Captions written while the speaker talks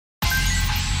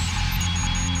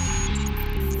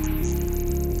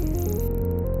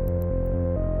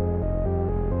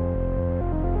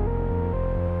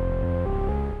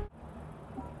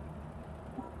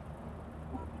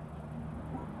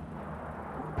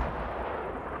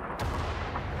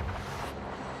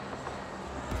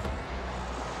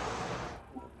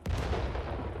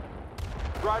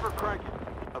Driver crank it.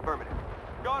 Affirmative.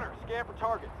 Gunner, scan for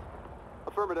targets.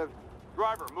 Affirmative.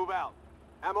 Driver, move out.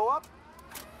 Ammo up.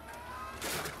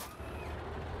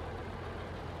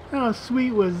 How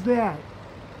sweet was that?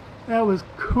 That was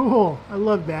cool. I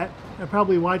love that. I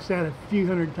probably watched that a few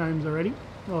hundred times already.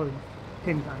 Oh,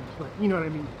 10 times, but you know what I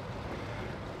mean.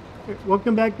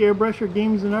 Welcome back to Airbrusher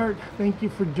Games and Art. Thank you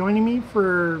for joining me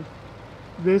for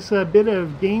this bit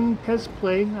of game test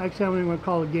play. Actually, I don't even want to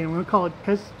call it a game. I'm going to call it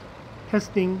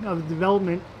testing of the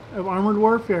development of Armored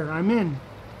Warfare. I'm in.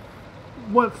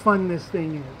 What fun this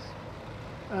thing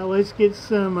is. Let's get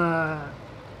some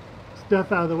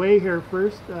stuff out of the way here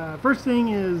first. First thing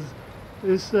is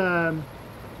this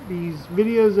these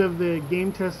videos of the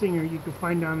game testing, or you can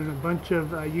find on a bunch of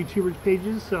YouTubers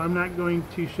pages, so I'm not going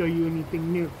to show you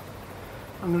anything new.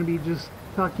 I'm going to be just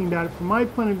talking about it from my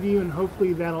point of view, and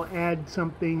hopefully that'll add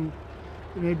something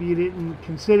that maybe you didn't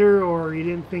consider or you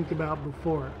didn't think about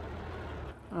before.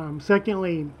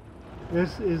 Secondly,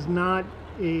 this is not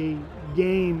a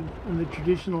game in the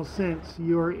traditional sense.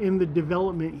 You're in the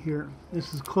development here.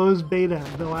 This is closed beta,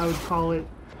 though I would call it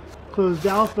closed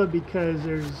alpha because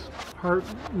there's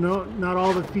not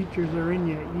all the features are in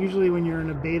yet. Usually when you're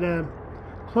in a beta,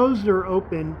 closed or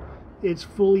open, it's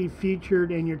fully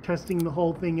featured and you're testing the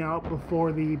whole thing out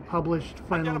before the published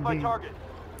final game.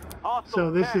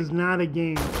 So this is not a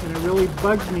game, and it really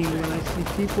bugs me when I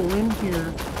see people in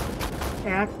here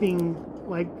acting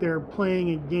like they're playing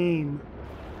a game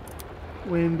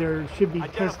when there should be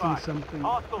testing something.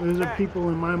 Those are people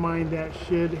in my mind that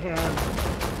should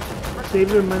have saved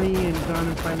their money and gone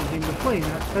and find a game to play,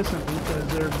 not test something because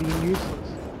they're being useless.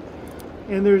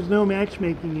 And there's no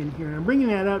matchmaking in here. I'm bringing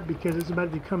that up because it's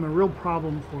about to become a real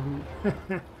problem for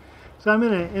me. So I'm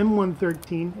in an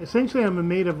M113. Essentially, I'm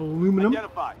made of aluminum.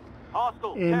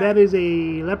 And that is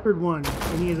a Leopard 1.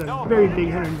 And he has a very big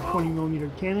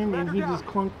 120mm cannon, and he just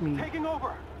clunked me.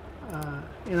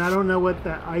 And I don't know what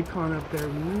that icon up there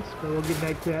means, but we'll get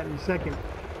back to that in a second.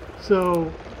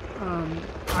 So,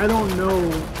 I don't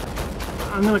know.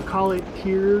 I'm going to call it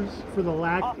tiers for the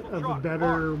lack of a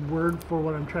better word for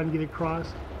what I'm trying to get across.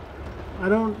 I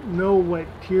don't know what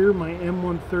tier my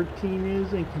M113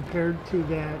 is, and compared to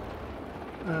that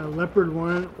Leopard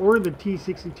 1 or the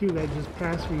T62 that just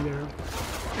passed me there.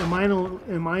 Am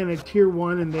I in a tier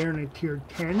 1 and they're in a tier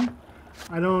 10?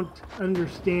 I don't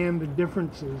understand the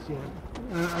differences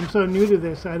yet. I'm so new to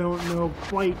this, I don't know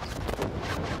quite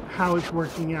how it's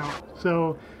working out.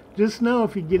 So just know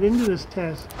if you get into this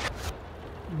test,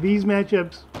 these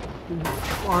matchups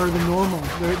are the normal.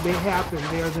 They happen.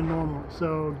 They are the normal.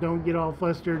 So don't get all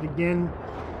flustered. Again,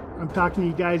 I'm talking to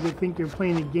you guys that think you're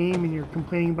playing a game and you're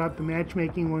complaining about the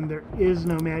matchmaking when there is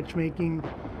no matchmaking.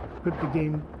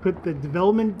 Put the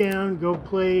development down, go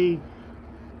play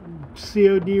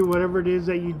COD or whatever it is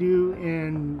that you do,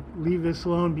 and leave this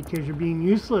alone because you're being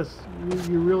useless.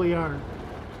 You really are.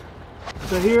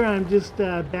 So here I'm just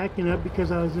backing up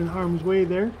because I was in harm's way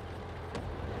there.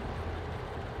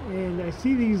 And I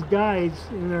see these guys,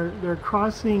 and they're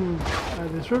crossing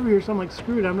this river here, so I'm like,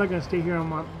 screw it, I'm not going to stay here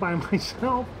by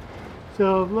myself.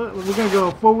 So look, we're going to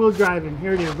go four-wheel driving.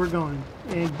 Here it is, we're going.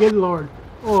 And good Lord.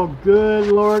 Oh, good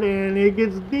Lord, and it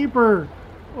gets deeper.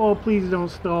 Oh, please don't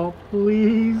stall,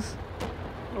 please.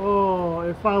 Oh,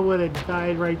 if I would have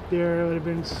died right there, it would have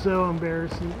been so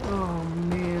embarrassing. Oh,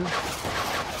 man.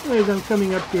 Anyways, I'm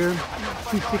coming up here.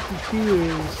 T62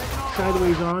 is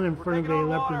sideways on in front of a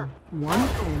Leopard 1,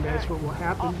 and that's what will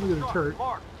happen. Look at the turret.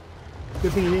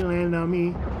 Good thing it didn't land on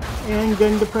me. And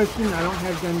gun depression. I don't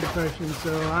have gun depression,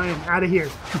 so I am out of here.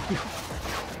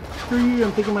 Screw you,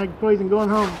 I'm taking my toys and going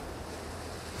home.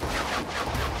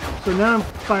 So now I'm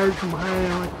fired from behind,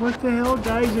 and I'm like, what the hell,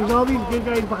 guys? There's all these good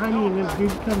guys behind me, and this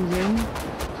dude comes in.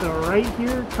 So right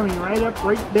here, coming right up,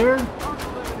 right there,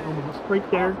 almost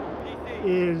right there,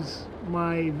 is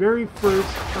my very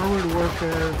first Armored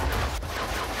Warfare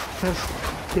test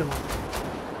kill.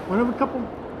 One of a couple.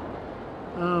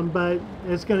 But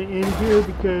it's going to end here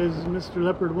because Mr.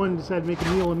 Leopard 1 decided to make a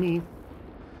meal of me.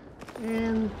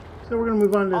 And so we're going to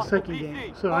move on to the second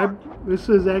game. So this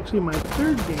is actually my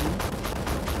third game.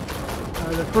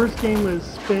 The first game was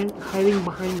spent hiding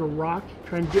behind a rock,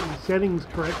 trying to get my settings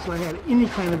correct so I had any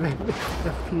kind of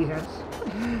FPS.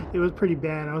 It was pretty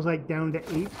bad. I was like down to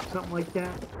 8, something like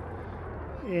that.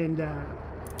 And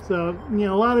so, you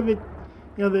know, a lot of it,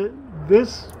 you know,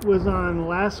 this was on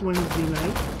last Wednesday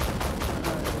night,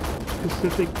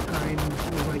 Pacific time.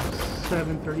 It was like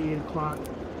 7:30, 8 o'clock,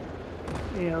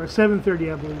 yeah, or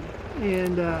 7:30, I believe.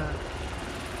 And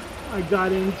I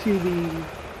got into the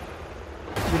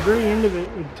very end of it.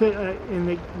 And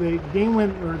the game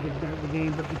went, or the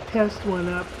game, but the test went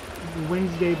up the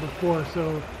Wednesday before,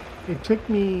 so it took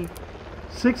me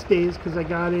 6 days because I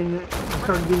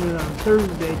started doing it on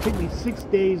Thursday. It took me 6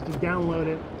 days to download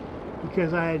it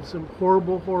because I had some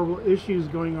horrible issues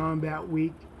going on that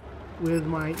week with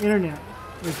my internet,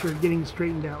 which are getting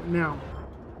straightened out now.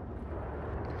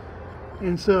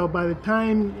 And so by the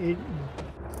time it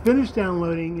finished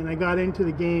downloading and I got into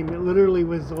the game, it literally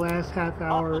was the last half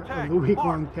hour of the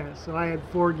week-long test. So I had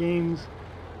 4 games,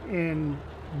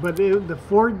 but the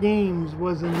 4 games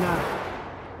was enough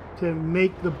to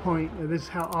make the point of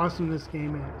how awesome this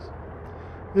game is.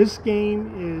 This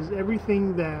game is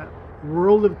everything that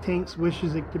World of Tanks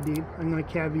wishes it could be. I'm going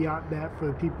to caveat that for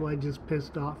the people I just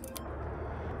pissed off.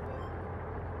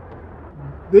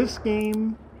 This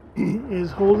game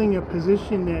is holding a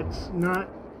position that's not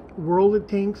World of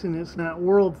Tanks and it's not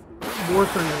World War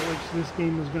Thunder, which this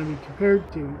game is going to be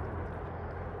compared to.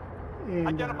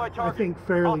 And I think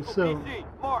fairly so.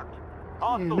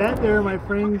 And that there, my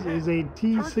friends, is a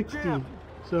T-60.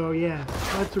 So yeah,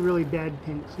 that's a really bad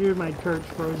tank. So here's my turret's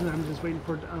frozen. I'm just waiting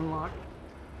for it to unlock.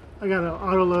 I got an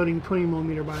auto-loading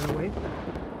 20mm, by the way.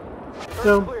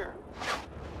 So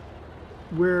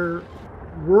where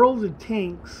World of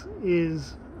Tanks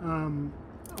is,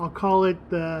 I'll call it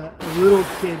the little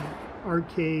kid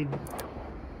arcade.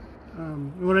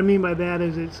 What I mean by that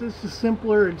is it's just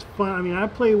simpler, it's fun. I mean, I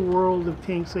play World of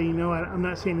Tanks, so you know I'm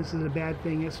not saying this is a bad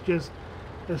thing. It's just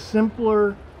a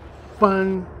simpler,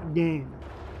 fun game.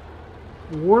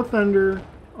 War Thunder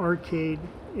Arcade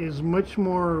is much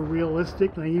more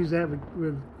realistic, and I use that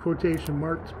with quotation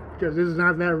marks because this is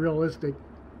not that realistic.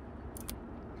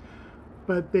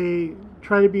 But they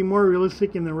try to be more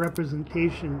realistic in the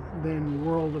representation than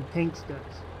World of Tanks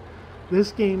does.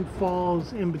 This game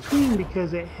falls in between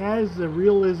because it has the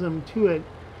realism to it,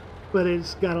 but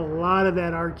it's got a lot of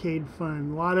that arcade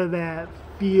fun, a lot of that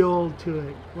feel to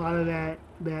it, a lot of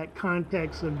that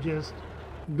context of just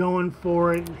going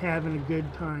for it and having a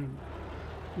good time.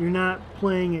 You're not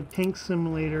playing a tank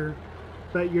simulator,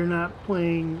 but you're not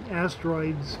playing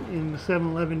asteroids in the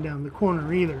 7-Eleven down the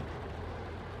corner either.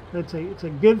 It's a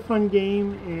good fun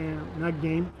game, and not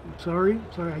game. Sorry.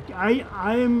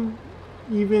 I am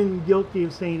even guilty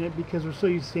of saying it because we're so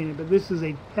used to saying it, but this is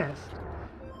a test.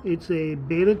 It's a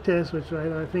beta test, which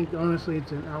I think honestly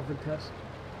it's an alpha test.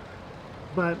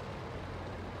 But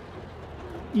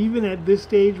even at this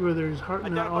stage where there's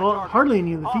hardly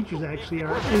any of the features actually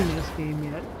are in this game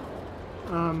yet,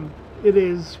 it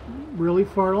is really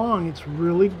far along. It's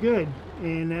really good,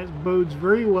 and that bodes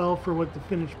very well for what the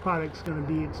finished product's going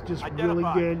to be. It's just really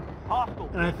good,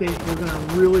 and I think we're going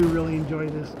to really enjoy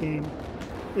this game.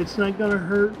 It's not going to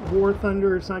hurt War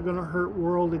Thunder. It's not going to hurt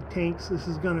World of Tanks. This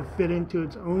is going to fit into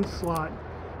its own slot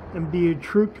and be a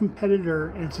true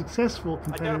competitor and successful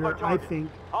competitor, I think,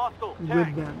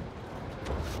 with them.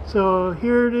 So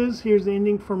here it is. Here's the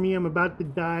ending for me. I'm about to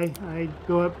die. I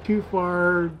go up too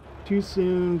far, too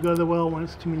soon, go to the well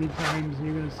once too many times, and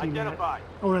you're going to see that.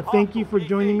 I want to thank you for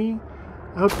joining me.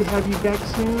 I hope to have you back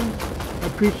soon. I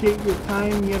appreciate your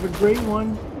time. You have a great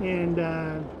one,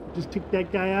 and just took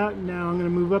that guy out. Now I'm going to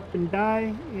move up and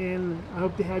die, and I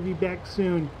hope to have you back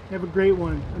soon. Have a great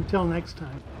one. Until next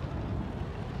time.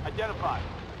 Identified.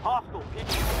 Hostile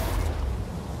people.